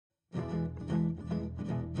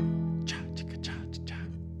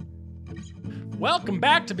Welcome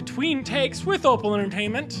back to Between Takes with Opal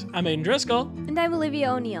Entertainment. I'm Aidan Driscoll. And I'm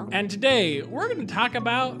Olivia O'Neill. And today, we're going to talk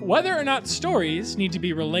about whether or not stories need to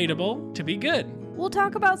be relatable to be good. We'll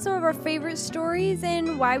talk about some of our favorite stories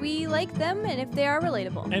and why we like them and if they are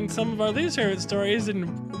relatable. And some of our least favorite stories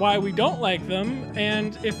and why we don't like them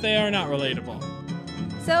and if they are not relatable.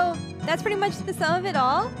 So, that's pretty much the sum of it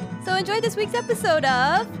all. So enjoy this week's episode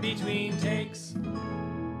of Between Takes.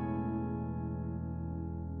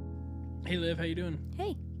 Hey Liv, how you doing?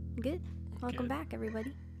 Hey, good. Welcome Good. back,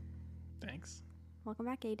 everybody. Thanks. Welcome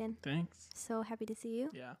back, Aidan. Thanks. So happy to see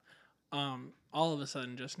you. Yeah. All of a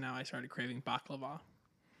sudden, just now, I started craving baklava.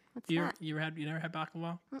 What's You that? never had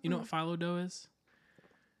baklava? You know what phyllo dough is?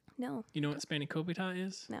 No. You know what spanakopita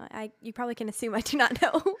is? No, you probably can assume I do not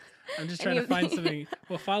know. I'm just trying to find something.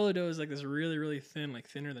 Well, phyllo dough is like this really, really thin, like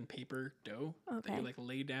thinner than paper dough that Okay. you like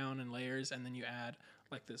lay down in layers, and then you add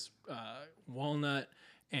like this walnut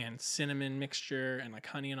and cinnamon mixture and like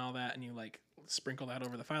honey and all that, and you like sprinkle that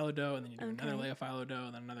over the phyllo dough, and then you do another layer of phyllo dough,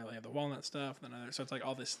 and then another layer of the walnut stuff, and then another. So it's like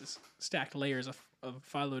all this stacked layers of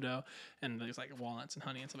phyllo dough, and there's like walnuts and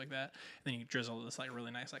honey and stuff like that. And then you drizzle this like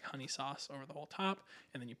really nice like honey sauce over the whole top,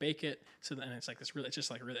 and then you bake it. So then it's like this really, it's just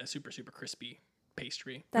like really a super super crispy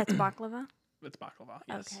pastry. That's baklava? It's baklava.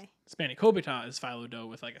 Yes. Okay. Spanakopita is phyllo dough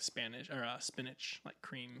with like a spinach like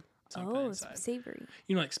cream. Oh, inside. savory.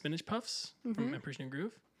 You know, like spinach puffs from Emperor's New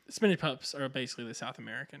Groove? Spinach puffs are basically the South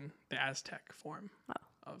American, the Aztec form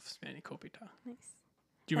of spanakopita. Nice.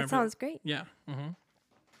 Do you That remember? sounds great. Yeah. Mm-hmm.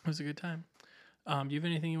 It was a good time. Do you have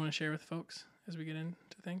anything you want to share with folks as we get into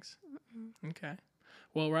things? Okay.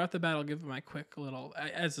 Well, right off the bat, I'll give my quick little,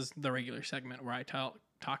 as is the regular segment where I talk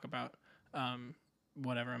about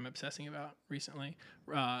whatever I'm obsessing about recently.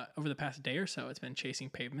 Over the past day or so, it's been Chasing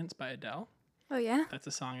Pavements by Adele. Oh, yeah? That's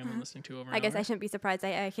a song I've been listening to over and over. I guess I shouldn't be surprised.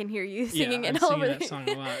 I can hear you singing it I'm all singing over that song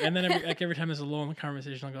a lot. And then every time there's a lull in the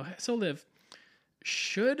conversation, I'll go, hey, so Liv,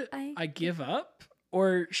 should I give up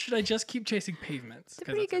or should I just keep chasing pavements? It's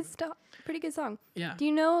a pretty good song. Yeah. Do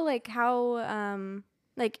you know like how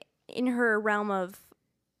like in her realm of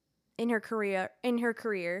in her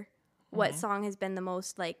career what song has been the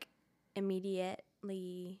most like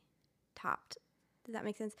immediately topped? Does that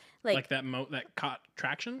make sense? Like that caught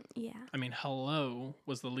traction? Yeah. I mean, Hello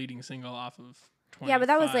was the leading single off of 25. Yeah, but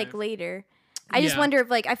that was like later. I just wonder if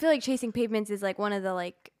like I feel like Chasing Pavements is like one of the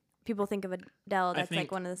like people think of Adele. That's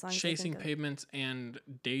like one of the songs. Chasing Pavements and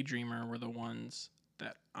Daydreamer were the ones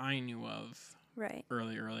that I knew of. Right.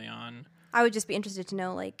 Early on. I would just be interested to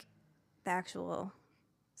know like the actual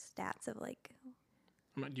stats of like.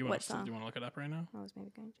 Do you want to look it up right now? I was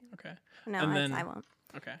maybe going to. Okay. No, I won't.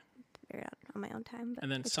 Okay. Figure it out on my own time. But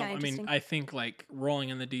and then I think like Rolling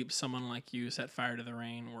in the Deep, Someone Like You, Set Fire to the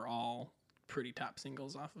Rain were all pretty top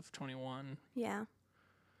singles off of 21. Yeah. I'm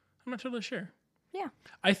not totally sure. Yeah.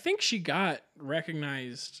 I think she got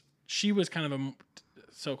recognized. She was kind of a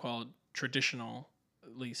so-called traditionally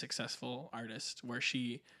successful artist where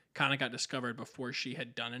she kind of got discovered before she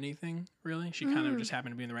had done anything, really. She kind of just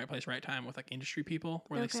happened to be in the right place, right time with like industry people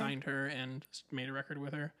where they signed her and made a record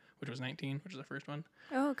with her, which was 19, which is the first one.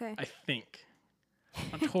 Oh, okay. I think.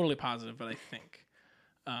 I'm totally positive, but I think.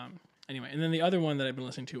 Anyway, and then the other one that I've been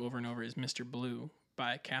listening to over and over is Mr. Blue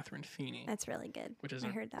by Catherine Feeney. That's really good. Which is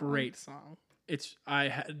heard that great song. I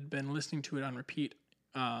had been listening to it on repeat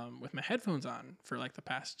with my headphones on for like the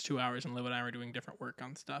past 2 hours, and Liv and I were doing different work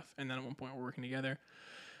on stuff. And then at one point we're working together.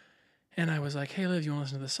 And I was like, hey, Liv, you want to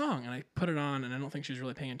listen to this song? And I put it on, and I don't think she was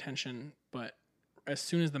really paying attention. But as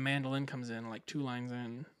soon as the mandolin comes in, like 2 lines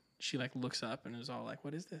in, she like looks up and is all like,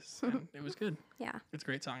 what is this? And it was good. Yeah. It's a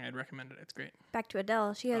great song. I'd recommend it. It's great. Back to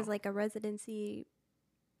Adele. She has like a residency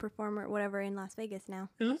performer, whatever, in Las Vegas now.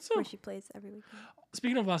 Is that so? Where she plays every weekend.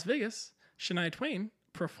 Speaking of Las Vegas, Shania Twain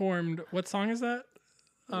performed, what song is that?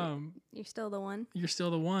 You're Still the One. You're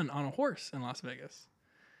Still the One on a horse in Las Vegas.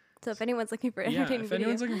 So if anyone's looking for entertainment if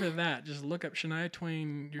anyone's looking for that, just look up Shania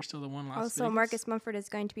Twain, You're Still the One, Las Vegas. Also, Marcus Mumford is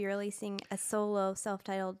going to be releasing a solo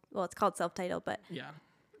self-titled, well, it's called self-titled, but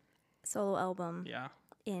solo album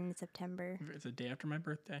in September. It's a day after my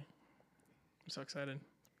birthday. I'm so excited.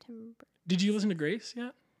 September. Did you listen to Grace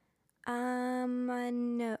yet?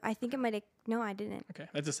 No. I think it might have, no, I didn't. Okay,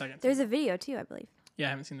 that's a second. There's a video too, I believe. Yeah, I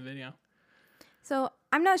haven't seen the video. So,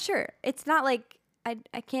 I'm not sure. It's not like, I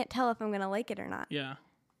can't tell if I'm going to like it or not. Yeah.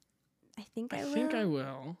 I think I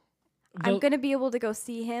will. I'm going to be able to go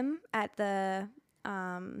see him at the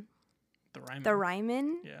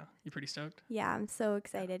Ryman. Yeah. You pretty stoked? Yeah, I'm so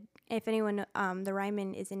excited. If anyone, the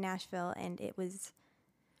Ryman is in Nashville, and it was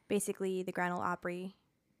basically the Grand Ole Opry.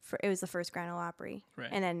 It was the first Grand Ole Opry. Right.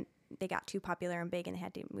 And then they got too popular and big, and they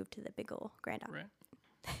had to move to the big old Grand Opry.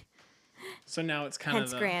 Right. So now it's kind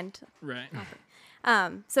Hence of grand. right.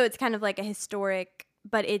 So it's kind of like a historic,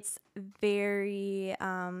 but it's very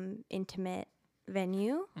intimate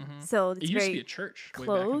venue. So it's It used very to be a church way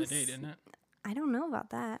close. back in the day, didn't it? I don't know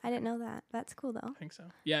about that. I didn't know that. That's cool though. I think so.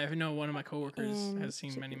 Yeah, I know one of my coworkers And has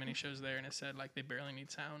seen many shows there, and it said like they barely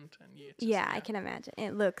need sound, and I can imagine.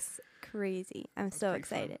 It looks crazy. I'm so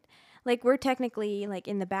excited. Fun. Like we're technically like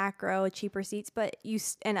in the back row, cheaper seats, but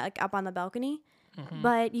and like up on the balcony,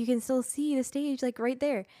 but you can still see the stage like right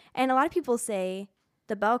there. And a lot of people say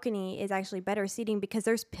the balcony is actually better seating because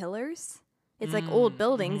there's pillars. It's like old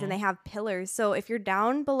buildings and they have pillars. So if you're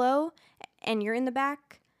down below and you're in the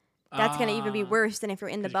back, that's going to even be worse than if you're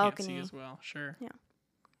in the balcony. You can't see as well. Sure. Yeah.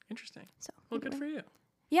 Interesting. So well, good for you.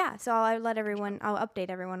 Yeah. So I'll update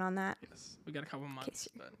everyone on that. Yes. We got a couple months,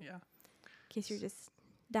 but yeah. In case you're just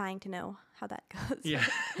dying to know how that goes. Yeah.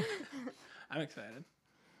 I'm excited.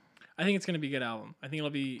 I think it's going to be a good album. I think it'll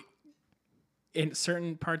be, in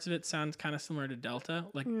certain parts of it sounds kind of similar to Delta.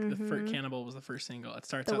 Like the first Cannibal was the first single. It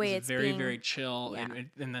starts out as very chill, and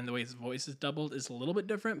then the way his voice is doubled is a little bit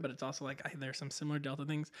different, but it's also like there's some similar Delta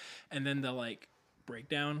things. And then the like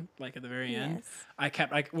breakdown, like at the very end, I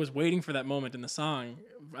was waiting for that moment in the song.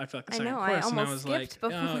 I feel like the second chorus, and I was like,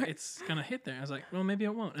 oh, it's gonna hit there. I was like, well, maybe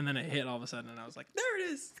it won't. And then it hit all of a sudden, and I was like, there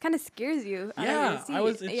it is. It kind of scares you. Yeah,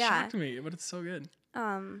 it shocked me, but it's so good.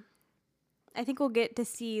 I think we'll get to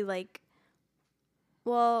see like.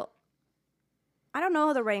 Well, I don't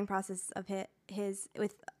know the writing process of his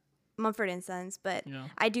with Mumford and Sons, but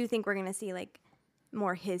I do think we're gonna see like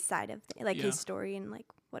more his side of his story and like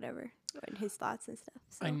whatever and his thoughts and stuff.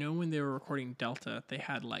 So. I know when they were recording Delta, they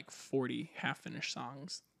had like 40 half-finished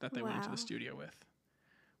songs that they went into the studio with,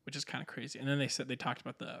 which is kind of crazy. And then they talked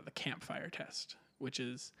about the campfire test, which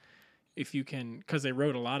is if you can, because they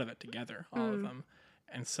wrote a lot of it together, all of them.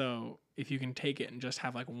 And so if you can take it and just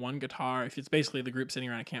have like one guitar, if it's basically the group sitting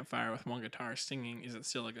around a campfire with one guitar singing, is it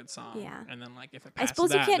still a good song? Yeah. And then like if it passes I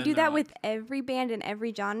suppose you can't do that with every band in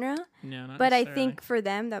every genre. No, not but I necessarily. think for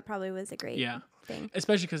them that probably was a great thing.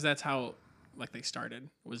 Especially because that's how like they started,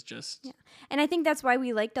 was just... Yeah. And I think that's why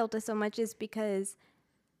we like Delta so much, is because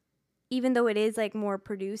even though it is like more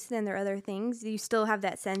produced than their other things, you still have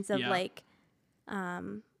that sense of like...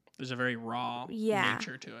 There's a very raw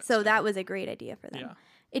nature to it. So that was a great idea for them. Yeah.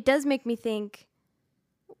 It does make me think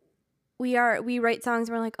we write songs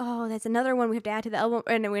and we're like, oh, that's another one we have to add to the album,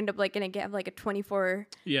 and then we end up like gonna get like a 24.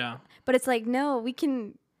 Yeah. But it's like, no, we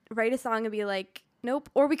can write a song and be like, nope.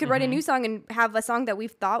 Or we could write a new song and have a song that we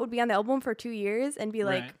thought would be on the album for 2 years and be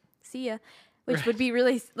like, see ya, which would be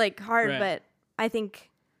really like hard. But I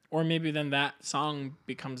think. Or maybe then that song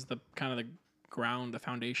becomes the kind of the ground, the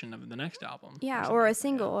foundation of the next album. Yeah, or a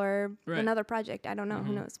single or another project. I don't know.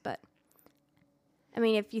 Who knows? But I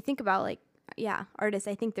mean, if you think about like, artists,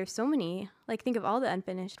 I think there's so many. Like, think of all the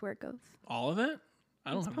unfinished work of. All of it?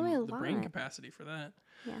 I don't have the brain capacity for that.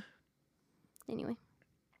 Yeah. Anyway.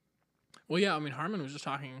 Well, yeah, I mean, Harmon was just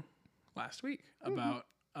talking last week about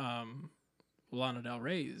Lana Del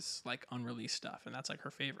Rey's like unreleased stuff, and that's like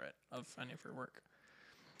her favorite of any of her work,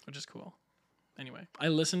 which is cool. Anyway, I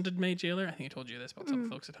listened to May Jailer. I think I told you this, but some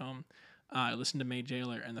folks at home. I listened to May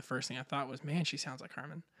Jailer, and the first thing I thought was, man, she sounds like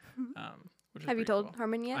Harmon. Have you told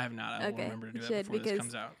Harmon yet? I have not. I will remember to do that before this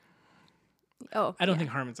comes out. Oh, I don't think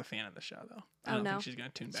Harmon's a fan of the show, though. I don't think she's going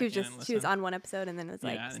to tune back in and listen. She was on one episode and then it was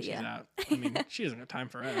like, and she's out. I mean, she doesn't have time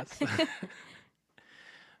for us.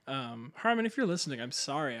 Harmon, if you're listening, I'm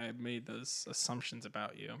sorry I made those assumptions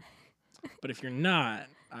about you. But if you're not,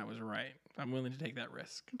 I was right. I'm willing to take that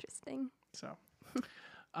risk. Interesting. So,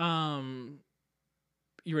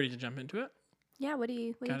 you ready to jump into it? Yeah, what do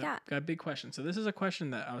you got? Got a big question. So this is a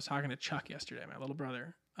question that I was talking to Chuck yesterday, my little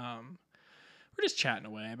brother. We're just chatting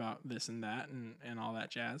away about this and that and all that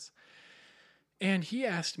jazz. And he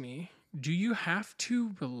asked me, do you have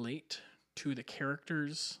to relate to the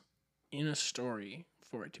characters in a story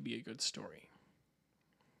for it to be a good story?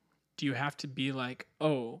 Do you have to be like,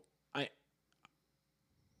 oh,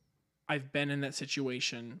 I've been in that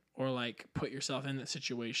situation, or like put yourself in that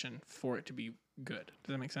situation for it to be good?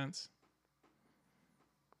 Does that make sense?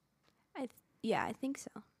 I think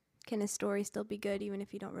so. Can a story still be good even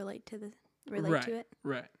if you don't relate to it?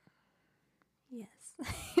 Right. Yes.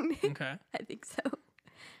 Okay. I think so.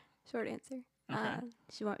 Short answer. Okay.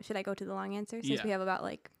 Should I go to the long answer since we have about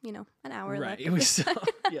like an hour left? Right.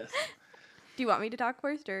 Yes. Do you want me to talk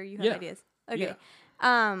first, or you have ideas? Okay.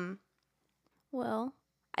 Yeah. Well,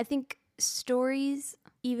 I think stories,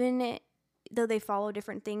 even though they follow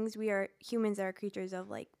different things, humans are creatures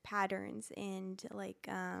of like patterns and like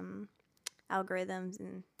algorithms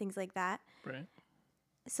and things like that. Right.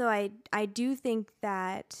 So I do think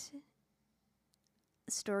that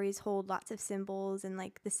stories hold lots of symbols and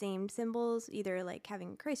like the same symbols, either like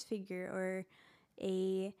having a Christ figure or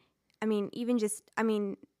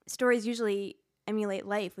stories usually emulate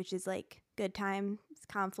life, which is like good times,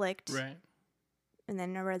 conflict, Right. and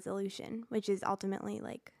then a resolution, which is ultimately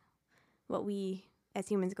like what we as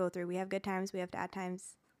humans go through. We have good times, we have bad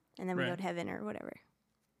times, and then we go to heaven or whatever.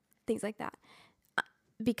 Things like that.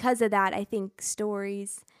 Because of that, I think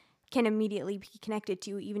stories can immediately be connected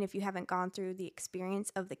to you even if you haven't gone through the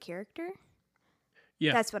experience of the character.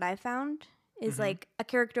 Yeah. That's what I found is like a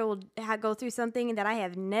character will go through something that I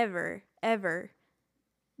have never, ever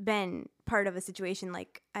been part of a situation.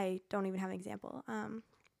 Like, I don't even have an example. I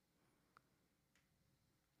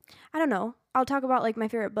don't know. I'll talk about like my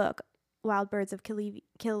favorite book, Wild Birds of I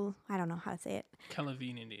don't know how to say it.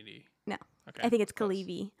 Kalavinididi. No. Okay. I think it's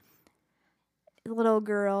Kalivi. Little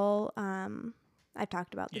girl. I've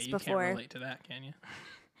talked about this before. You can't relate to that, can you?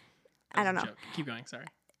 I don't know. Joke. Keep going. Sorry.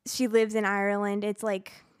 She lives in Ireland. It's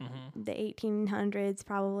like the 1800s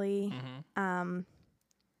probably.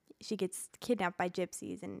 She gets kidnapped by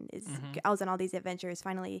gypsies and goes on all these adventures.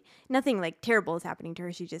 Finally, nothing like terrible is happening to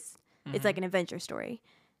her. She just it's like an adventure story.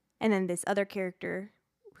 And then this other character,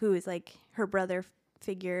 who is like her brother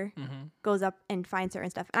figure, goes up and finds her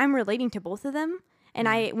and stuff. And I'm relating to both of them. And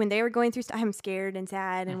when they were going through stuff, I'm scared and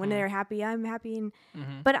sad. And when they're happy, I'm happy. And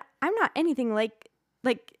but I'm not anything like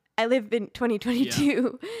I live in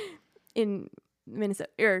 2022 in Minnesota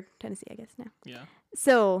or Tennessee, I guess now. Yeah.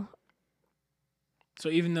 So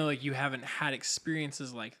even though like you haven't had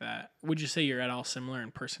experiences like that, would you say you're at all similar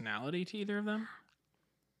in personality to either of them?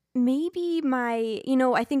 maybe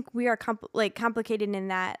I think we are complicated in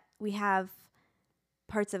that we have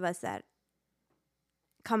parts of us that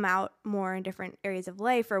come out more in different areas of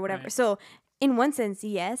life or whatever. Right. So in one sense,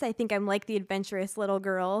 yes, I think I'm like the adventurous little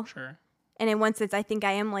girl. Sure. And in one sense, I think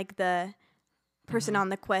I am like the person on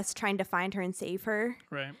the quest trying to find her and save her.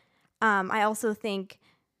 Right. I also think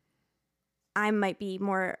I might be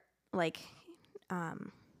more like,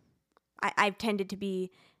 I've tended to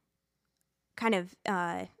be kind of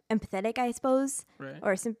empathetic, I suppose, right.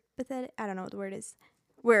 or sympathetic. I don't know what the word is.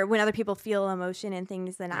 Where when other people feel emotion and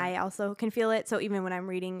things, then I also can feel it. So even when I'm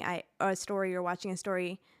reading a story or watching a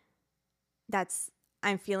story,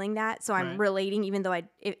 I'm feeling that. So I'm relating, even though I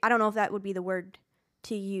don't know if that would be the word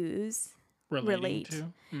to use. Relate.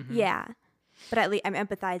 To? Mm-hmm. Yeah. But at least I'm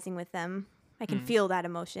empathizing with them. I can feel that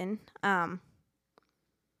emotion. And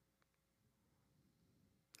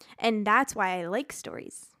that's why I like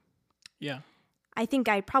stories. Yeah. I think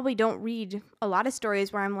I probably don't read a lot of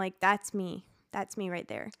stories where I'm like, that's me. That's me right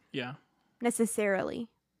there. Yeah. Necessarily.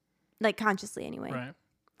 Like consciously anyway. Right.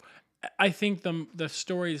 I think the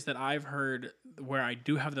stories that I've heard where I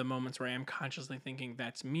do have the moments where I am consciously thinking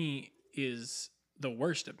that's me is the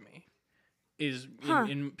worst of me. Is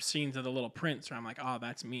in scenes of The Little Prince where I'm like, oh,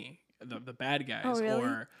 that's me. The bad guys. Oh, really?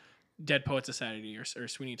 Or Dead Poet Society or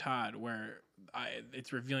Sweeney Todd where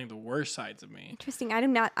it's revealing the worst sides of me. Interesting. I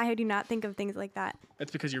do not think of things like that.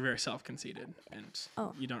 That's because you're very self-conceited and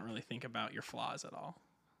you don't really think about your flaws at all.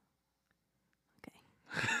 Okay.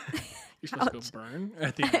 You're supposed to go burn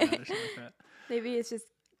at the end of that or something like that. Maybe it's just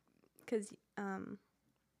because I'm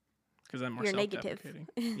more you're negative.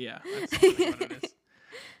 Yeah, that's definitely what it is.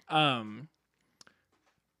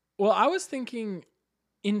 Well, I was thinking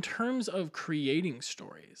in terms of creating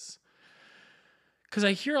stories, because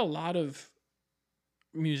I hear a lot of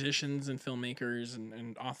musicians and filmmakers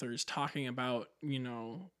and authors talking about,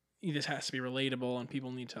 this has to be relatable and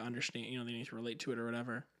people need to understand, they need to relate to it or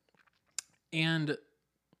whatever. And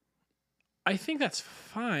I think that's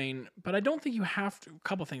fine, but I don't think you have to, a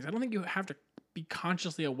couple things. I don't think you have to be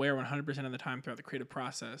consciously aware 100% of the time throughout the creative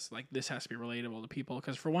process, like this has to be relatable to people.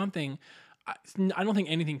 Because for one thing, I don't think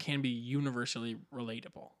anything can be universally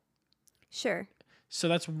relatable. Sure. So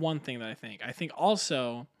that's one thing that I think. I think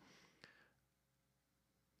also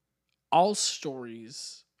all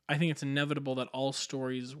stories, I think it's inevitable that all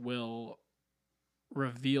stories will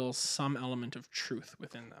reveal some element of truth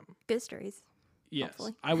within them. Good stories. Yes.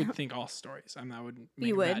 Hopefully. I would think all stories. I would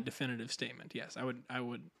make that definitive statement. Yes, I would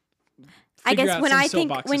I guess when I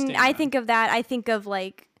think of that, I think of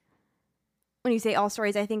like when you say all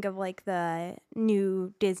stories, I think of like the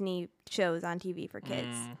new Disney shows on TV for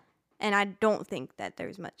kids. And I don't think that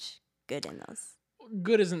there's much good in those.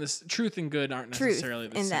 Good isn't this truth and good aren't necessarily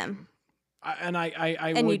the same. Them.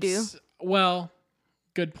 I and would you do. Well,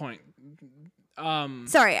 good point.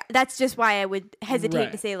 Sorry, that's just why I would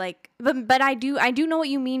hesitate to say like, but I do know what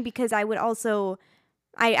you mean because I would also,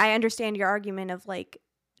 I understand your argument of like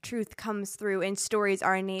truth comes through and stories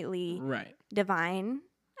are innately divine.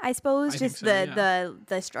 I suppose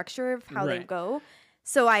the structure of how they go.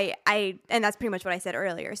 So I and that's pretty much what I said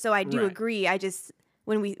earlier. So I do Right. agree. I just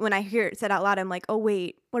when I hear it said out loud, I'm like, oh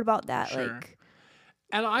wait, what about that? Sure. Like,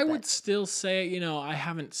 And I would still say, you know, I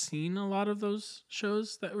haven't seen a lot of those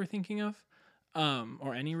shows that we're thinking of,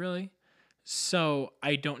 or any really. So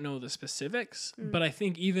I don't know the specifics, but I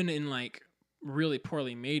think even in like really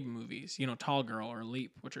poorly made movies, you know, Tall Girl or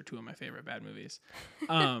Leap, which are two of my favorite bad movies.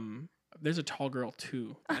 There's a Tall Girl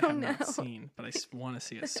 2 that I have not seen, but I want to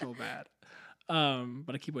see it so bad.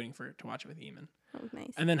 But I keep waiting to watch it with Eamon. oh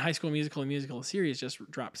nice. And then High School Musical, the musical series, just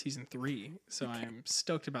dropped season 3, so I am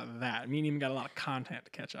stoked about that. Me and Eamon got a lot of content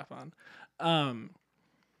to catch up on.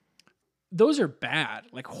 Those are bad,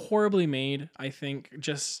 like horribly made. I think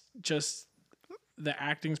just the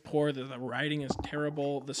acting's poor, the writing is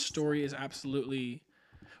terrible, the story is absolutely.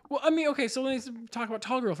 Well, I mean, okay, so let's talk about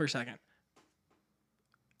Tall Girl for a second.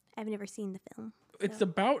 I've never seen the film. It's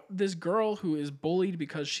about this girl who is bullied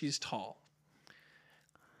because she's tall.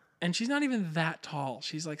 And she's not even that tall.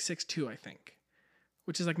 She's like 6'2", I think,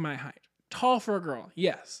 which is like my height. Tall for a girl,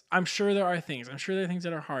 yes. I'm sure there are things. I'm sure there are things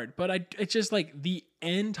that are hard. But it's just like the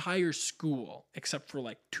entire school, except for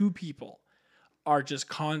like 2 people, are just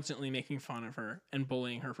constantly making fun of her and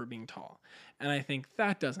bullying her for being tall. And I think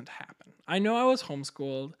that doesn't happen. I know I was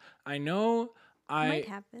homeschooled. I know Might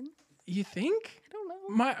happen. You think? I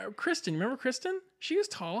don't know. Kristen, remember Kristen? She was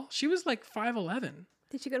tall. She was like 5'11".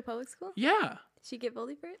 Did she go to public school? Yeah. Did she get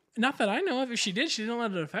bullied for it? Not that I know of. If she did, she didn't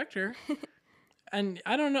let it affect her. And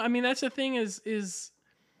I don't know. I mean, that's the thing is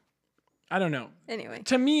I don't know. Anyway.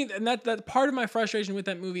 To me, and that part of my frustration with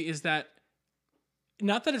that movie is that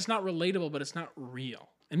not that it's not relatable, but it's not real.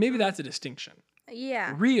 And maybe that's a distinction.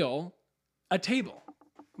 Yeah. Real, a table.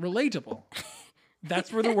 Relatable.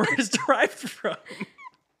 That's where the word is derived from.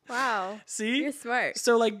 Wow. See? You're smart.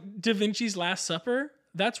 So like Da Vinci's Last Supper,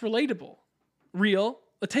 that's relatable. Real,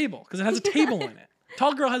 a table, because it has a table in it.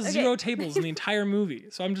 Tall Girl has 0 tables in the entire movie.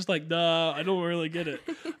 So I'm just like, duh, I don't really get it.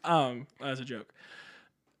 As a joke.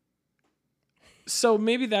 So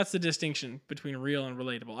maybe that's the distinction between real and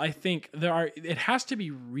relatable. I think it has to be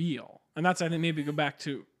real. And that's, I think, maybe go back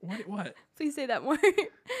to, what? Please say that more.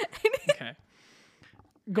 Okay.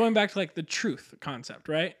 Going back to like the truth concept,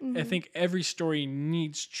 right? Mm-hmm. I think every story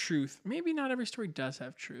needs truth. Maybe not every story does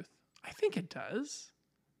have truth. I think it does.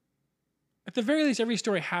 At the very least, every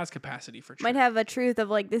story has capacity for truth. Might have a truth of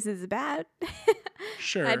like, this is bad.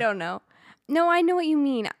 Sure. I don't know. No, I know what you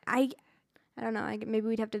mean. I don't know. Maybe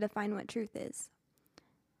we'd have to define what truth is.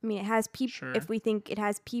 I mean, it has people. Sure. If we think it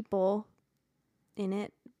has people in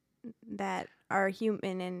it that are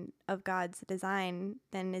human and of God's design,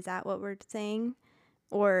 then is that what we're saying?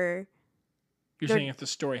 Or you're saying if the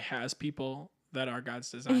story has people that are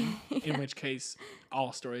God's design, in which case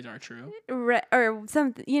all stories are true, or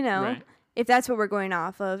something, you know, right. If that's what we're going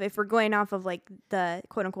off of, if we're going off of like the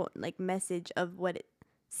quote unquote like message of what it's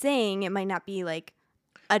saying, it might not be like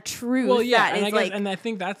a truth. Well, yeah, that is and I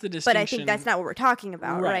think that's the distinction. But I think that's not what we're talking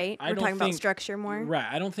about, right? We're talking about structure more, right?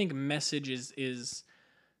 I don't think message is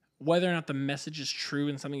whether or not the message is true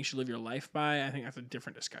and something you should live your life by. I think that's a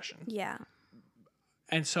different discussion. Yeah.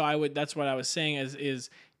 And so that's what I was saying is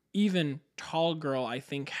even Tall Girl, I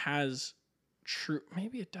think, has true.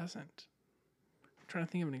 Maybe it doesn't. I'm trying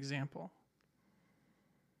to think of an example.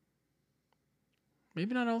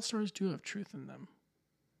 Maybe not all stories do have truth in them.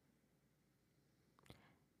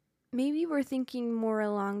 Maybe we're thinking more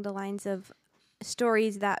along the lines of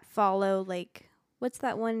stories that follow, like, what's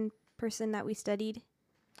that one person that we studied?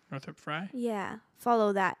 Northrop Frye? Yeah.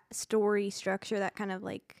 Follow that story structure, that kind of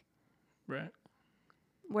like... Right.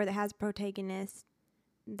 Where it has a protagonist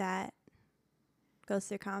that goes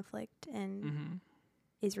through conflict and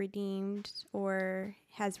is redeemed or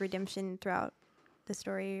has redemption throughout the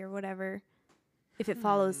story or whatever. If it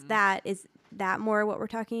follows that, is that more what we're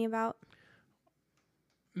talking about?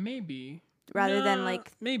 Maybe. Rather than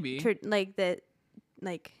like... Maybe. Like the...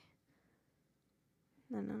 Like...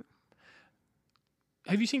 I don't know.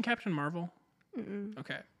 Have you seen Captain Marvel? Mm-mm.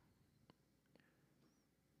 Okay.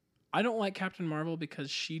 I don't like Captain Marvel because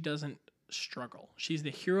she doesn't struggle. She's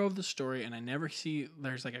the hero of the story, and I never see...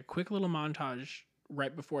 There's like a quick little montage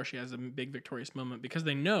right before she has a big victorious moment because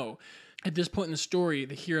they know at this point in the story,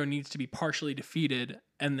 the hero needs to be partially defeated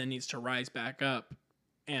and then needs to rise back up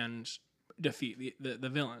and defeat the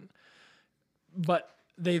villain. But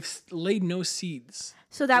they've laid no seeds.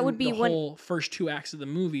 So that would be the whole first 2 acts of the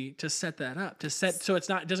movie to set that up. So it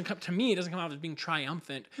doesn't come out as being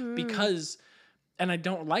triumphant because... And I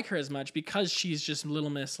don't like her as much because she's just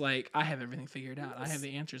Little Miss, like, I have everything figured out. I have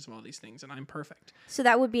the answers of all these things, and I'm perfect. So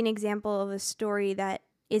that would be an example of a story that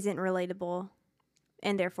isn't relatable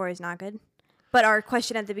and therefore is not good. But our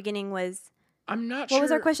question at the beginning was, I'm not sure. What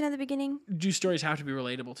was our question at the beginning? Do stories have to be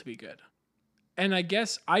relatable to be good? And I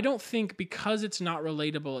guess I don't think because it's not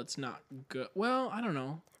relatable, it's not good. Well, I don't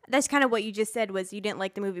know. That's kind of what you just said was you didn't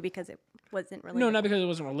like the movie because it wasn't relatable. No, not because it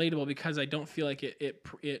wasn't relatable, because I don't feel like it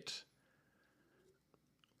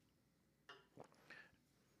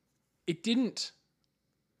didn't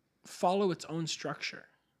follow its own structure.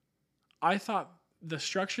 I thought the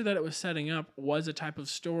structure that it was setting up was a type of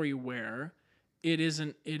story where it is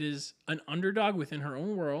an underdog within her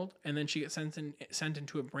own world, and then she gets sent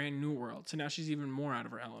into a brand new world. So now she's even more out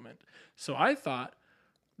of her element. So I thought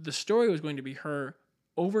the story was going to be her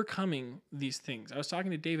overcoming these things. I was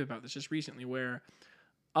talking to Dave about this just recently, where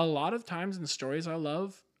a lot of times in stories I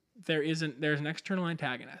love, there's an external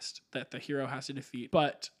antagonist that the hero has to defeat,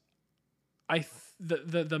 but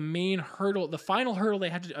the main hurdle, the final hurdle they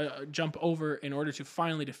had to jump over in order to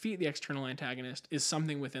finally defeat the external antagonist is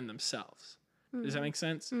something within themselves. Mm-hmm. Does that make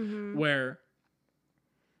sense? Mm-hmm. Where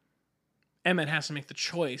Emmett has to make the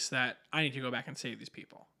choice that I need to go back and save these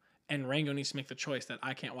people, and Rango needs to make the choice that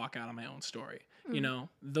I can't walk out on my own story. Mm-hmm. You know,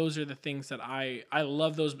 those are the things that I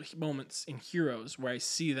love, those moments in heroes where I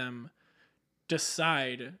see them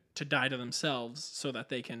decide to die to themselves so that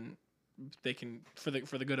they can for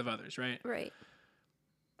the good of others, right? Right.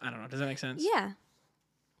 I don't know. Does that make sense? Yeah.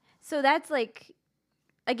 So that's like,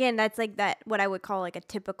 again, that's like that what I would call like a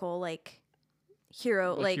typical like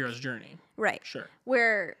hero, like hero's journey. Right. Sure.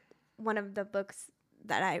 Where a lot of the books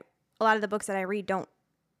that I read don't,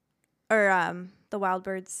 or the Wild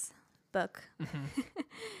Birds book. Mm-hmm.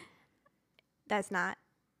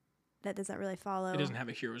 that doesn't really follow. It doesn't have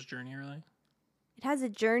a hero's journey, really. It has a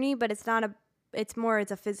journey, but it's not it's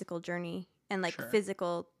a physical journey and like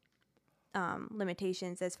physical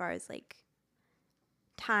limitations as far as like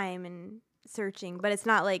time and searching, but it's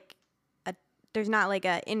not like there's not like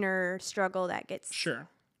a inner struggle that gets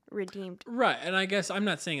redeemed. Right. And I guess I'm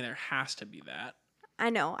not saying there has to be that. I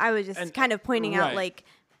know. I was just kind of pointing out like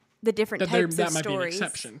the different types of stories. That might be an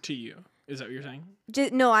exception to you. Is that what you're saying?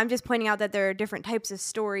 No, I'm just pointing out that there are different types of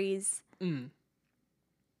stories. Mm.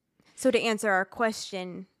 So to answer our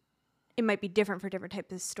question, it might be different for different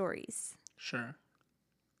types of stories. Sure.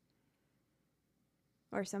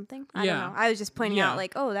 Or something. I don't know. I was just pointing out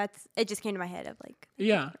like, oh, it just came to my head of like.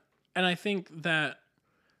 Yeah. And I think that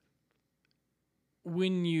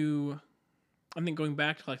I think going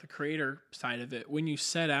back to like the creator side of it, when you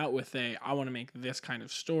set out with I want to make this kind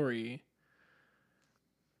of story,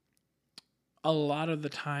 a lot of the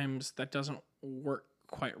times that doesn't work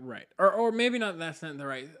quite right. Or maybe not, that's not the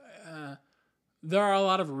right. There are a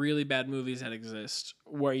lot of really bad movies that exist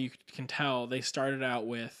where you can tell they started out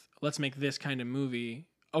with, let's make this kind of movie.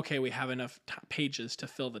 Okay, we have enough pages to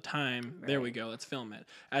fill the time. Right. There we go. Let's film it.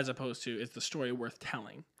 As opposed to, is the story worth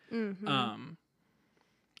telling? Mm-hmm.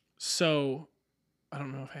 So I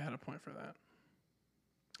don't know if I had a point for that.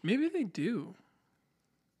 Maybe they do.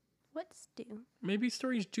 What's do? Maybe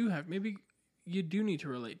stories do have. Maybe you do need to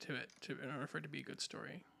relate to it in order for it to be a good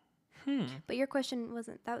story. But your question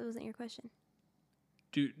wasn't your question.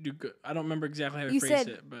 Do good. I don't remember exactly how I phrased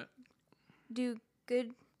it, but do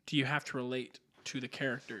good. Do you have to relate to the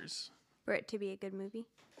characters for it to be a good movie?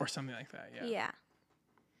 Or something like that, yeah. Yeah.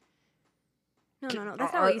 No.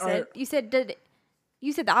 That's not what you said.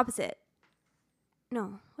 You said the opposite.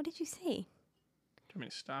 No. What did you say? Do you want me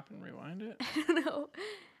to stop and rewind it? I don't know.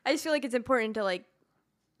 I just feel like it's important to like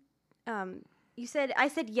I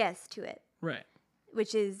said yes to it. Right.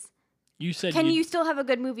 Which is you said can you still have a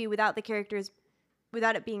good movie without the characters,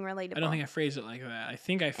 without it being relatable? I don't think I phrased it like that. I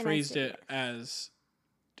think I phrased it as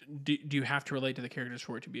do you have to relate to the characters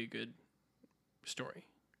for it to be a good story?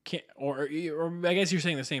 Or I guess you're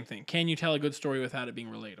saying the same thing. Can you tell a good story without it being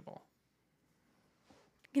relatable?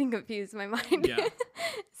 Getting confused in my mind. Yeah.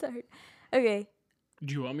 Sorry. Okay.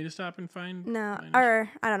 Do you want me to stop and find? No. Or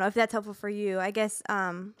I don't know if that's helpful for you. I guess that's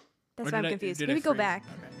why I'm confused. Can we go back?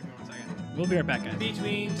 Okay, give me 1 second. We'll be right back, guys.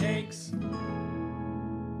 Between takes.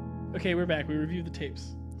 Okay, we're back. We reviewed the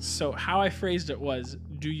tapes. So how I phrased it was,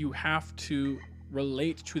 do you have to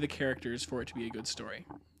relate to the characters for it to be a good story?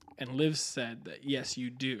 And Liv said that yes, you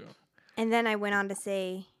do. And then I went on to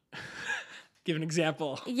say, give an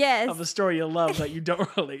example of a story you love that you don't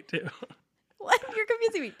relate to. What? You're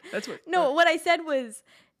confusing me. That's what. No, what I said was,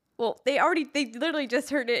 well, they literally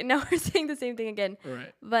just heard it, and now we're saying the same thing again.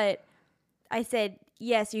 Right. But I said,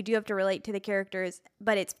 yes, you do have to relate to the characters,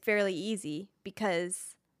 but it's fairly easy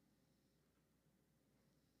because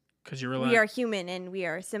we are human and we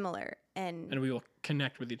are similar. And we will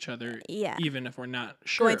connect with each other even if we're not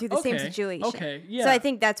going through the same situation. Okay, yeah. So I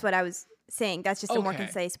think that's what I was saying. That's just a more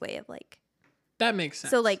concise way of like. That makes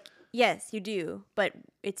sense. So like Yes, you do, but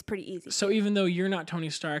it's pretty easy. So even though you're not Tony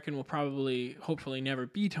Stark and will probably, hopefully never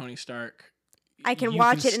be Tony Stark, I can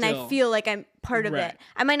watch it and I feel like I'm part of it.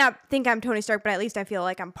 I might not think I'm Tony Stark, but at least I feel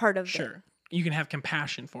like I'm part of it. Sure. You can have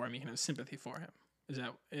compassion for him. You can have sympathy for him. Is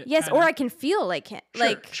that it? Yes, or I can feel like him. Sure,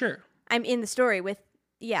 like sure. I'm in the story with,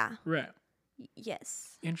 yeah. Right.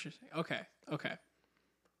 Yes. Interesting. Okay.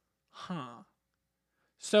 Huh.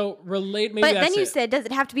 So maybe but that's then you it. said, does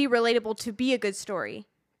it have to be relatable to be a good story?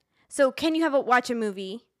 So can you watch a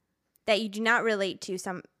movie that you do not relate to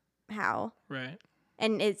somehow? Right.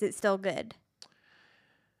 And is it still good?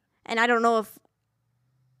 And I don't know if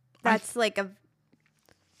that's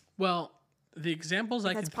Well, the examples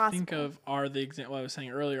I can think possible. of are the example I was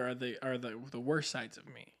saying earlier are the worst sides of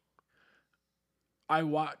me. I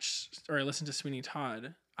watched or I listened to Sweeney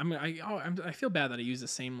Todd. I feel bad that I use the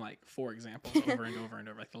same like 4 examples over and over and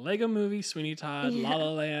over, like the Lego Movie, Sweeney Todd, La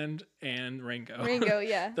La Land, and Rango. Rango,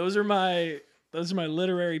 yeah. Those are my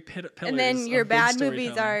literary pillars. And then your bad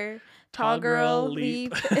movies are Tall Girl,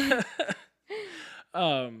 Leap.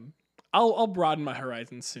 I'll broaden my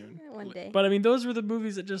horizons soon. One day. But I mean, those were the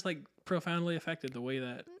movies that just like profoundly affected the way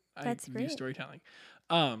that That's I great. view storytelling.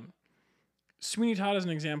 Sweeney Todd is an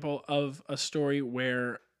example of a story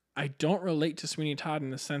where I don't relate to Sweeney Todd in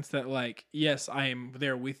the sense that like, yes, I am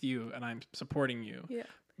there with you and I'm supporting you. Yeah.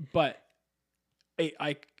 But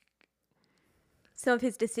I some of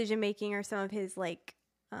his decision making or some of his like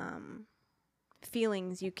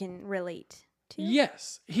feelings you can relate to.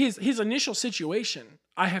 Yes, his initial situation,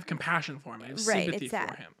 I have compassion for him. I have sympathy for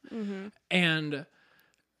him, mm-hmm. and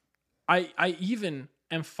I even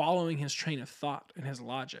am following his train of thought and his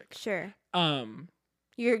logic. Sure.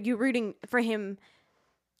 You're rooting for him.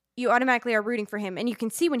 You automatically are rooting for him, and you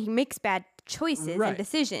can see when he makes bad choices and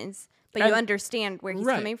decisions, but you understand where he's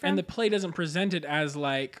coming from. And the play doesn't present it as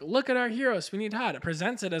like, look at our hero, Sweeney Todd. It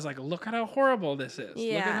presents it as like, look at how horrible this is.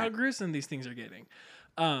 Yeah. Look at how gruesome these things are getting.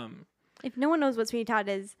 If no one knows what Sweeney Todd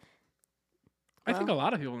is, I think a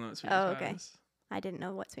lot of people know what Sweeney Todd is. I didn't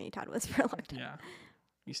know what Sweeney Todd was for a long time. Yeah.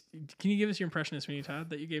 Can you give us your impression of Sweeney Todd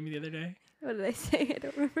that you gave me the other day? What did I say? I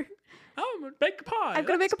don't remember. Oh, I'm going to bake a pie. I'm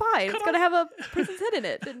going to make a pie. It's going to have a person's head in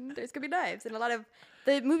it. And there's going to be knives. And a lot of...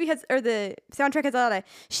 The movie has... Or the soundtrack has a lot of...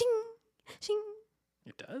 Shing! Shing!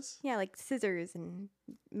 It does? Yeah, like scissors and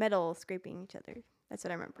metal scraping each other. That's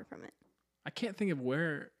what I remember from it. I can't think of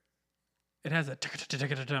where... It has a at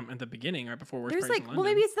the beginning, right before Worst There's Parties like... in Well,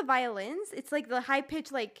 London. maybe it's the violins. It's like the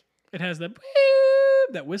high-pitched like... It has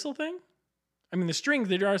that whistle thing. I mean, the strings,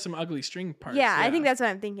 there are some ugly string parts. Yeah, I think that's what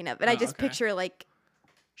I'm thinking of. And I just okay. picture like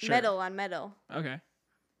metal on metal. Okay.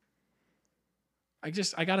 I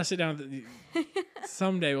got to sit down.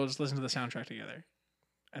 Someday we'll just listen to the soundtrack together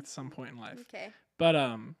at some point in life. Okay. But,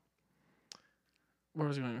 where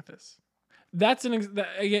was I going with this? That's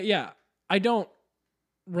yeah. I don't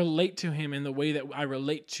relate to him in the way that I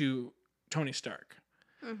relate to Tony Stark.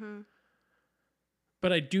 Mm-hmm.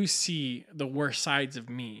 But I do see the worst sides of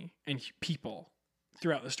me and people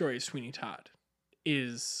throughout the story of Sweeney Todd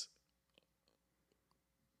is,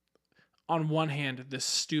 on one hand, this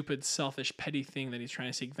stupid, selfish, petty thing that he's trying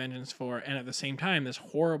to seek vengeance for, and at the same time, this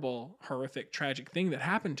horrible, horrific, tragic thing that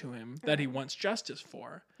happened to him that he wants justice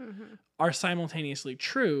for, are simultaneously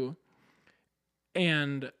true,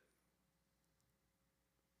 and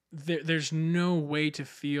there's no way to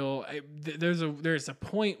feel... There's a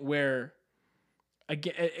point where...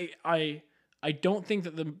 Again, I don't think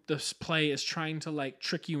that this play is trying to like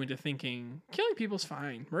trick you into thinking killing people's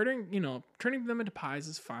fine, murdering, turning them into pies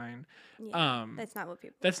is fine. Yeah, that's not what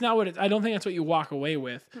people. That's not what I don't think that's what you walk away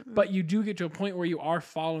with. Mm-mm. But you do get to a point where you are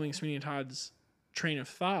following Sweeney Todd's train of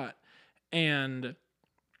thought, and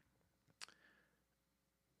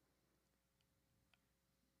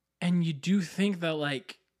you do think that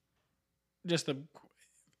like just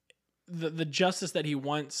the justice that he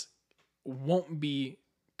wants won't be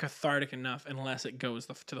cathartic enough unless it goes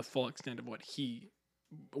to the full extent of what he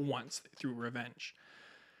wants through revenge.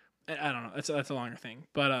 I don't know. That's a longer thing,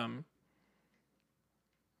 but I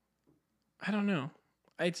don't know.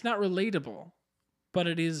 It's not relatable, but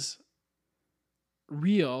it is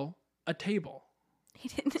real. A table. He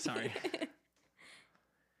didn't. Sorry.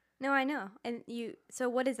 No, I know. And so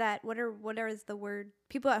what is that? What is the word?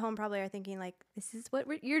 People at home probably are thinking like, this is what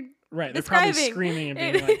you're right. describing. They're probably screaming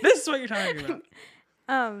and being like, this is what you're talking about.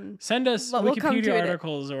 Send us Wikipedia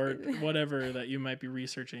articles or whatever that you might be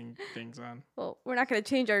researching things on. Well, we're not going to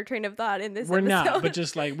change our train of thought in this episode. We're not, but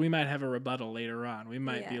just like we might have a rebuttal later on. We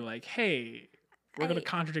might be like, hey, we're going to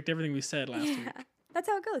contradict everything we said last week. that's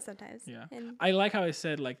how it goes sometimes. Yeah. And I like how I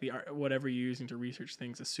said, like, the art, whatever you're using to research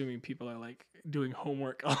things, assuming people are, like, doing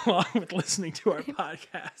homework along with listening to our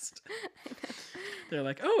podcast. They're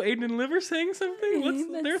like, oh, Aidan and Liv are saying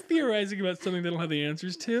something? They're theorizing about something they don't have the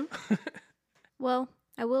answers to. Well,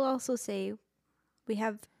 I will also say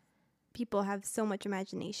people have so much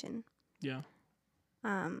imagination. Yeah.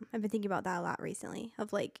 I've been thinking about that a lot recently,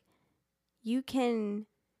 of like, you can,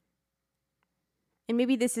 and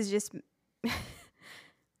maybe this is just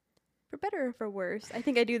for better or for worse. I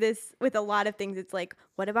think I do this with a lot of things. It's like,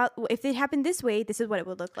 what about if it happened this way? This is what it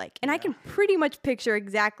would look like. And I can pretty much picture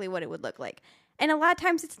exactly what it would look like. And a lot of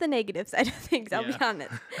times it's the negative side of things, I'll be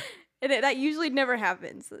honest. And that usually never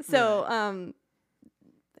happens. So,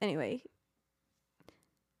 anyway,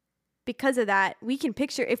 because of that,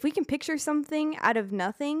 if we can picture something out of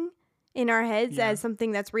nothing in our heads as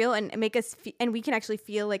something that's real and make us, and we can actually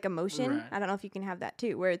feel like emotion. Right. I don't know if you can have that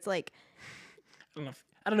too, where it's like,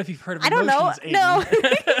 I don't know if you've heard of emotions, Aidan. No.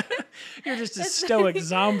 You're just a stoic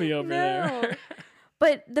zombie over there.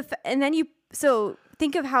 But so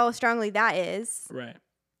think of how strongly that is. Right.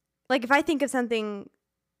 Like if I think of something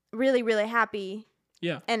really, really happy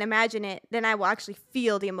and imagine it, then I will actually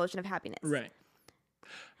feel the emotion of happiness. Right.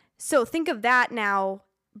 So think of that now,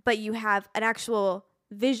 but you have an actual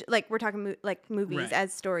visual, like we're talking like movies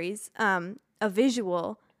as stories, a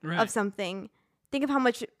visual of something. Think of how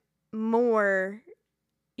much more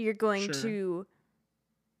you're going to,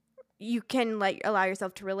 you can like allow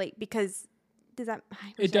yourself to relate, because does that,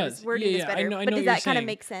 it does. Wording is better, but does that kind of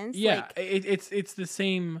make sense? Yeah, like, it's the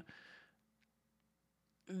same.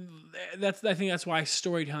 I think that's why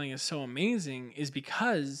storytelling is so amazing, is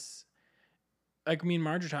because, like me and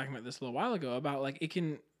Marge were talking about this a little while ago, about like it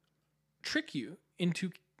can trick you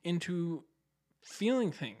into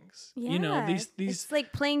feeling things. Yeah, you know, these it's like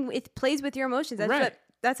it plays with your emotions.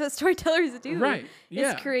 That's what storytellers do. Right.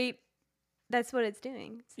 Yeah. That's what it's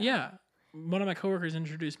doing. So. Yeah. One of my coworkers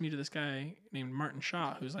introduced me to this guy named Martin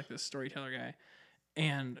Shaw, who's like this storyteller guy.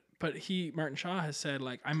 But Martin Shaw has said,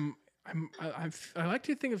 like, I like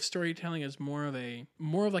to think of storytelling as more of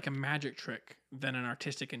like a magic trick than an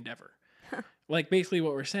artistic endeavor. Like basically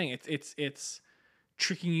what we're saying, it's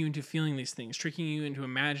tricking you into feeling these things, tricking you into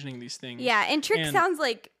imagining these things. Yeah, and trick sounds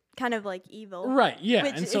like kind of like evil. Right, yeah.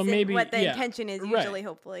 Which and so maybe what the intention is usually,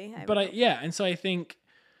 hopefully. And so I think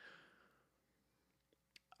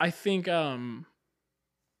I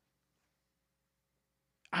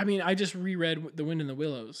mean, I just reread The Wind in the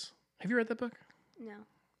Willows. Have you read that book? No,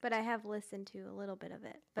 but I have listened to a little bit of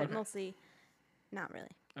it, but mostly not really.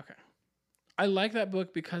 Okay. I like that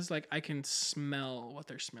book because like I can smell what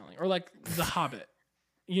they're smelling, or like The Hobbit.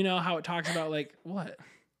 You know how it talks about like what?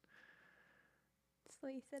 That's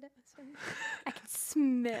what you said it was. I can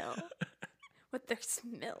smell what they're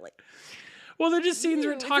smelling. Well, they're just scenes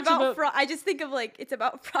where it talks about. I just think of like it's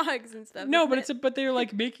about frogs and stuff. No, but they're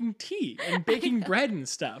like making tea and baking bread and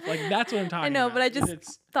stuff. Like that's what I'm talking about. I know, but I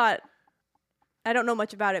just thought. I don't know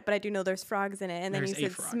much about it, but I do know there's frogs in it, and then you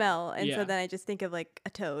said smell, and so then I just think of like a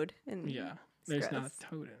toad. And there's not a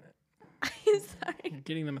toad in it. I'm sorry. You're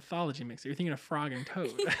getting the mythology mixed. You're thinking of frog and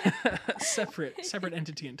toad, separate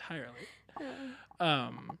entity entirely.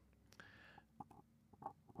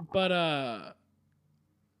 But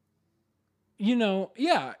you know,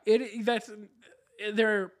 the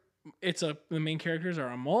main characters are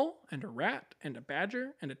a mole and a rat and a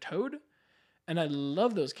badger and a toad. And I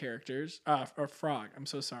love those characters. Or frog. I'm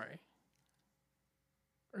so sorry.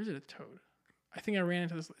 Or is it a toad? I think I ran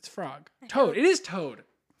into this. It's frog. Toad. It is toad.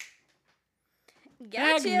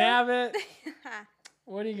 Gotcha. Nabbit.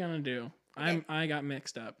 What are you gonna do? Okay. I got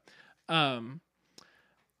mixed up. I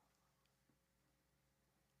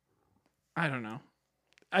don't know.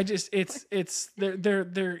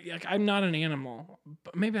 They're like, I'm not an animal,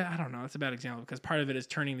 but maybe, I don't know. That's a bad example because part of it is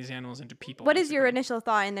turning these animals into people. What is your initial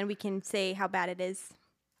thought? And then we can say how bad it is.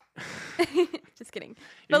 Just kidding.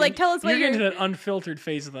 But like, tell us what you're getting to that unfiltered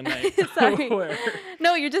phase of the night. Sorry.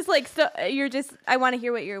 No, you're just like, I want to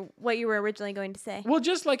hear what you were originally going to say. Well,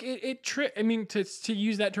 just like to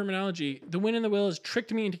use that terminology, The Wind in the Willows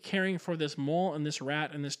tricked me into caring for this mole and this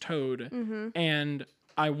rat and this toad. Mm-hmm. And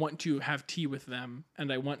I want to have tea with them,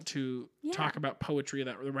 and I want to talk about poetry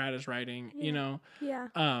that the rat is writing, you know? Yeah.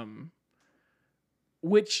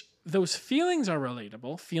 Which those feelings are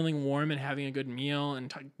relatable, feeling warm and having a good meal and,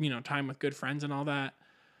 time with good friends and all that.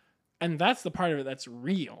 And that's the part of it that's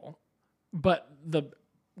real. But the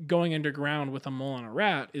going underground with a mole and a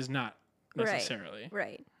rat is not necessarily.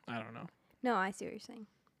 Right. I don't know. No, I see what you're saying.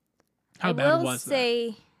 How bad was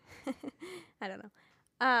that? I don't know.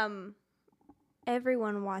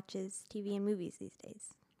 Everyone watches TV and movies these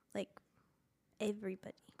days. Like,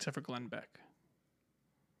 everybody. Except for Glenn Beck.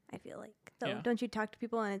 I feel like. So Yeah. don't you talk to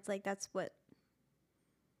people and it's like that's what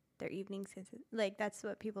their evenings is like that's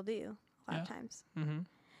what people do a lot of times. Mm-hmm.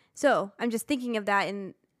 So I'm just thinking of that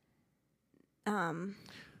and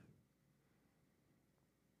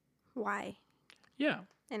why? Yeah.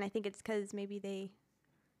 And I think it's because maybe they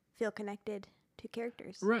feel connected to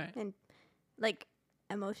characters. Right. And like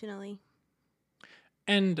emotionally.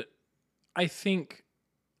 And I think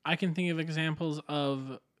I can think of examples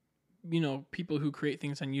of, people who create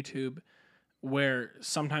things on YouTube where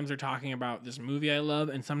sometimes they're talking about this movie I love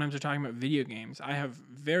and sometimes they're talking about video games. I have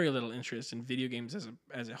very little interest in video games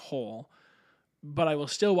as a whole, but I will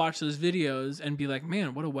still watch those videos and be like,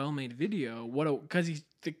 man, what a well-made video. Because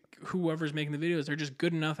whoever's making the videos, they're just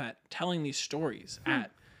good enough at telling these stories,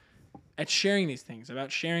 at sharing these things,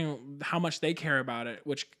 about sharing how much they care about it,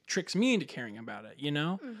 which tricks me into caring about it,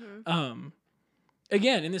 Mm-hmm.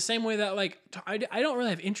 Again, in the same way that I don't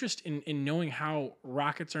really have interest in knowing how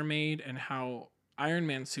rockets are made and how Iron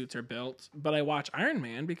Man suits are built, but I watch Iron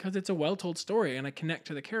Man because it's a well-told story and I connect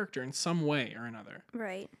to the character in some way or another.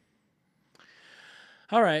 Right.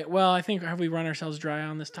 All right. Well, I think have we run ourselves dry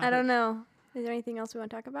on this topic? I don't know. Is there anything else we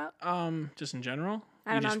want to talk about? Just in general?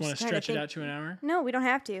 I don't know. You just I'm want just to trying to stretch it think. out to an hour? No, we don't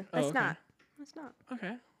have to. Oh, okay. Let's not.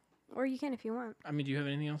 Okay. Or you can if you want. I mean, do you have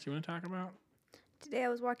anything else you want to talk about? Today I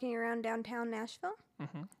was walking around downtown Nashville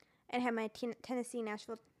and had my Tennessee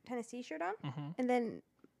shirt on. Mm-hmm. And then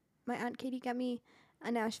my Aunt Katie got me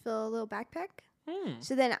a Nashville little backpack. Mm.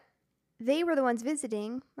 So then they were the ones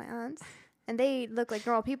visiting, my aunts, and they look like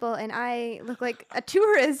normal people, and I look like a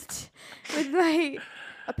tourist with my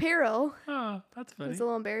apparel. Oh, that's It funny. was a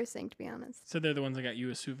little embarrassing, to be honest. So they're the ones that got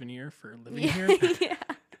you a souvenir for living Yeah. here? Yeah.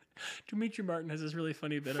 Demetri Martin has this really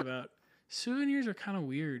funny bit about souvenirs are kind of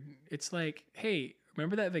weird. It's like, hey,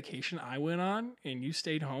 remember that vacation I went on and you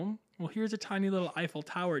stayed home? Well, here's a tiny little Eiffel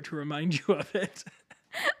Tower to remind you of it.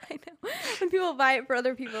 I know. When people buy it for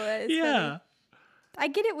other people, that is Yeah. funny. I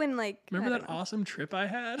get it when, like... Remember I that don't know. awesome trip I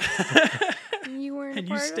had? You weren't And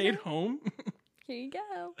you part of stayed it? home? Here you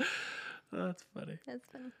go. That's funny. That's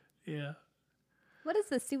funny. Yeah. What is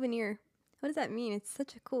the souvenir? What does that mean? It's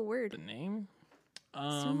such a cool The word. name?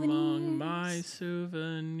 Among my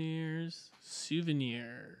souvenirs.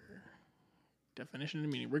 Souvenir. Definition and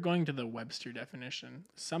meaning. We're going to the Webster definition.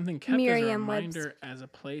 Something kept as a reminder as a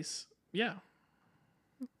place. Yeah.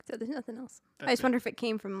 So there's nothing else. I That's just wonder if it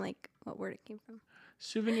came from, like, what word it came from.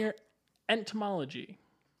 Souvenir entomology.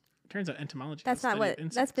 Turns out entomology. That's is the not study what... of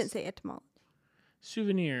insects. That's been say etymology.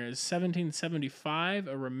 Souvenir is 1775,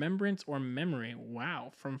 a remembrance or memory.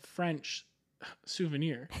 Wow. From French,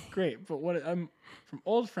 souvenir. Great. But from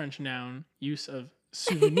Old French noun, use of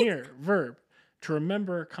souvenir, verb. To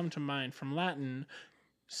remember, come to mind. From Latin,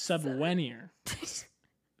 subvenire.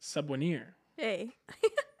 Subvenire. Hey.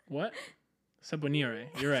 What? Subvenire.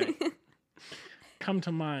 You're right. Come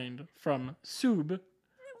to mind from sub,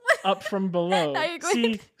 up from below. Now you're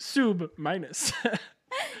going See, sub minus.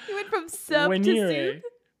 You went from sub to Venire. soup.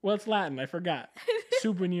 Well, it's Latin. I forgot.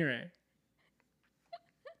 Subvenire.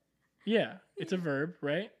 Yeah, it's a verb,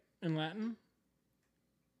 right? In Latin?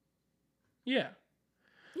 Yeah.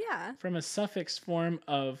 Yeah. From a suffix form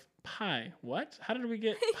of pi. What? How did we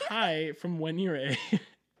get pi from venire?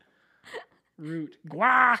 Root.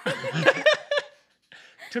 Gua.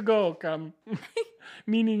 To go, come.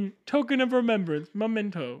 Meaning token of remembrance,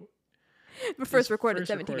 memento. But first recorded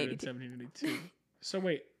First recorded in 1782. 1782. So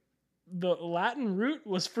wait, the Latin root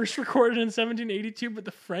was first recorded in 1782, but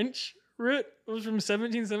the French root was from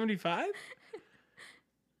 1775?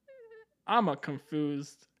 I'm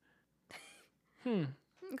confused. I'm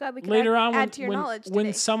glad we could Later on, add to your knowledge today.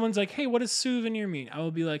 when someone's like, hey, what does souvenir mean? I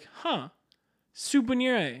will be like,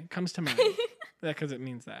 souvenir comes to mind. Because it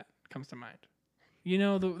means that. Comes to mind. You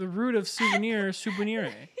know, the root of souvenir,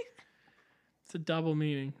 souvenir. It's a double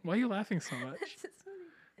meaning. Why are you laughing so much?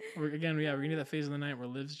 We're going to that phase of the night where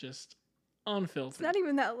Liv's just unfiltered. It's not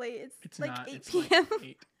even that late. It's like not. 8 It's p.m. like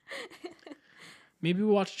 8. Maybe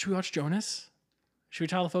should we watch Jonas? Should we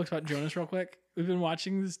tell the folks about Jonas real quick? We've been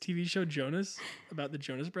watching this TV show Jonas about the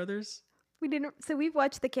Jonas Brothers. We didn't. So we've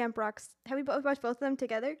watched the Camp Rocks. Have we both watched both of them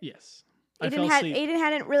together? Yes. Aiden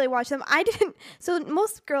hadn't really watched them. I didn't. So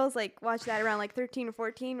most girls like watch that around like 13 or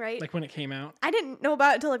 14, right? Like when it came out. I didn't know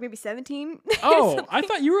about it until like maybe 17. Oh, I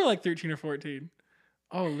thought you were like 13 or 14.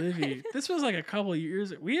 Oh, Livy. This was like a couple of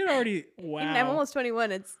years. We had already. Wow. And I'm almost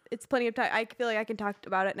 21. It's plenty of time. I feel like I can talk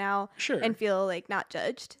about it now. Sure. And feel like not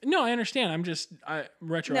judged. No, I understand. I'm just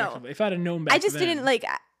retroactively. No. If I'd have known back I just then, didn't like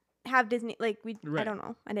have Disney like we. Right. I don't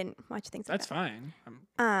know. I didn't watch things. Like That's fine.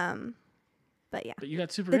 But yeah. But you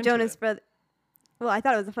got super The into Jonas it. Brothers. Well, I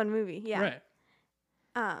thought it was a fun movie. Yeah. Right.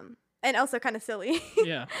 And also kind of silly.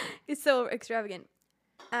 Yeah. It's so extravagant.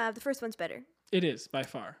 The first one's better. It is, by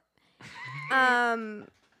far. The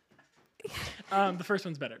first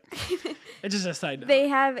one's better. It's just a side note. They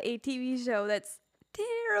have a TV show that's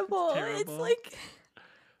terrible. It's like...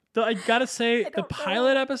 Though I gotta say, the don't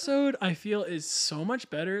pilot know. episode I feel is so much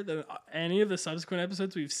better than any of the subsequent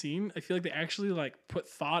episodes we've seen. I feel like they actually like put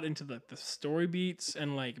thought into the story beats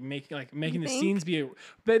and like making the scenes be.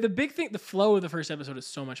 But the big thing, the flow of the first episode is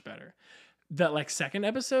so much better. The like second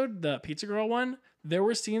episode, the Pizza Girl one, there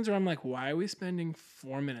were scenes where I'm like, why are we spending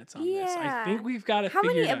 4 minutes on this? I think we've got to figure it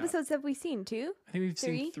out. How many episodes have we seen? 2? I think we've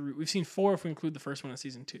seen 3. We've seen 4 if we include the first one of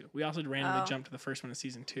season 2. We also randomly jumped to the first one of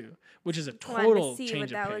season 2, which is a total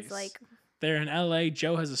change of pace. Was like. They're in LA.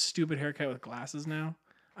 Joe has a stupid haircut with glasses now.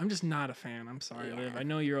 I'm just not a fan. I'm sorry, Liv. I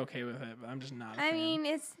know you're okay with it, but I'm just not a fan. I mean,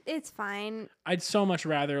 it's fine. I'd so much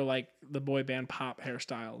rather like the boy band pop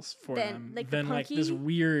hairstyles for them than like this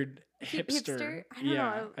weird hipster. I don't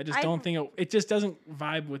know. I just don't think it just doesn't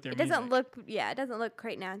vibe with their music. It doesn't look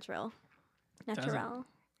quite natural.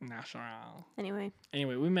 Natural. Anyway,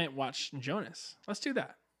 we might watch Jonas. Let's do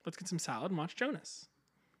that. Let's get some salad and watch Jonas.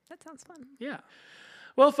 That sounds fun. Yeah.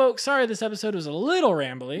 Well, folks, sorry this episode was a little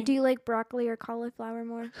rambly. Do you like broccoli or cauliflower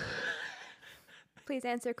more? Please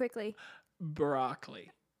answer quickly.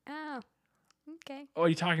 Broccoli. Oh, okay. What are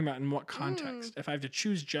you talking about? In what context? If I have to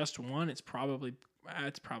choose just one, it's probably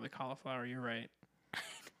cauliflower. You're right.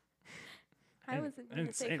 I wasn't going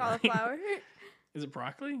to say cauliflower. Is it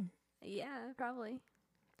broccoli? Yeah, probably.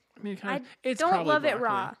 I mean, I don't love it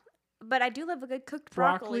raw. But I do love a good cooked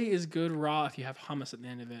broccoli. Broccoli is good raw if you have hummus at the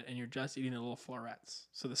end of it and you're just eating the little florets.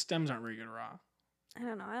 So the stems aren't very good raw. I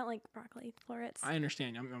don't know. I don't like broccoli florets. I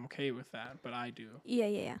understand. I'm okay with that, but I do.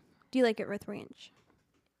 Yeah. Do you like it with ranch?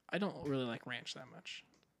 I don't really like ranch that much.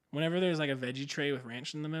 Whenever there's like a veggie tray with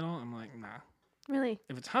ranch in the middle, I'm like, nah. Really?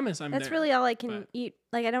 If it's hummus, I'm That's there. really all I can eat.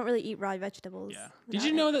 Like, I don't really eat raw vegetables. Yeah. Did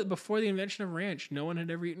you know that before the invention of ranch, no one had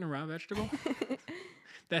ever eaten a raw vegetable?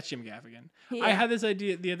 That's Jim Gaffigan. Yeah. I had this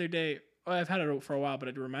idea the other day. Oh, I've had it for a while, but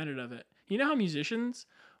I'm reminded of it. You know how musicians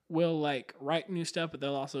will like write new stuff, but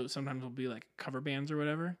they'll also sometimes will be like cover bands or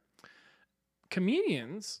whatever?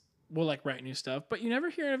 Comedians will like write new stuff, but you never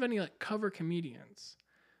hear of any like cover comedians.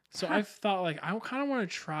 So I've thought like I kind of want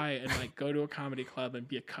to try and like go to a comedy club and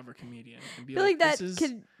be a cover comedian. And be I feel like that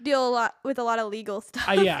could deal with a lot of legal stuff.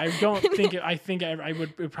 Yeah, I don't think it. I think it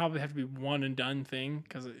would probably have to be one and done thing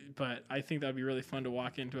but I think that would be really fun to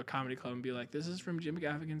walk into a comedy club and be like, this is from Jim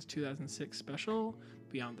Gaffigan's 2006 special,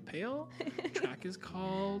 Beyond the Pale. The track is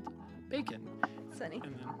called Bacon. It's funny.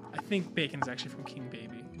 And then I think Bacon is actually from King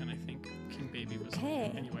Baby, and I think King Baby was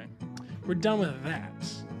anyway. We're done with that.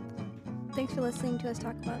 Thanks for listening to us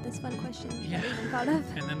talk about this fun question that we've been thought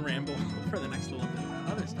of. And then ramble for the next little bit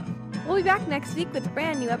about other stuff. We'll be back next week with a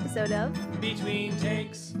brand new episode of Between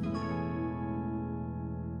Takes.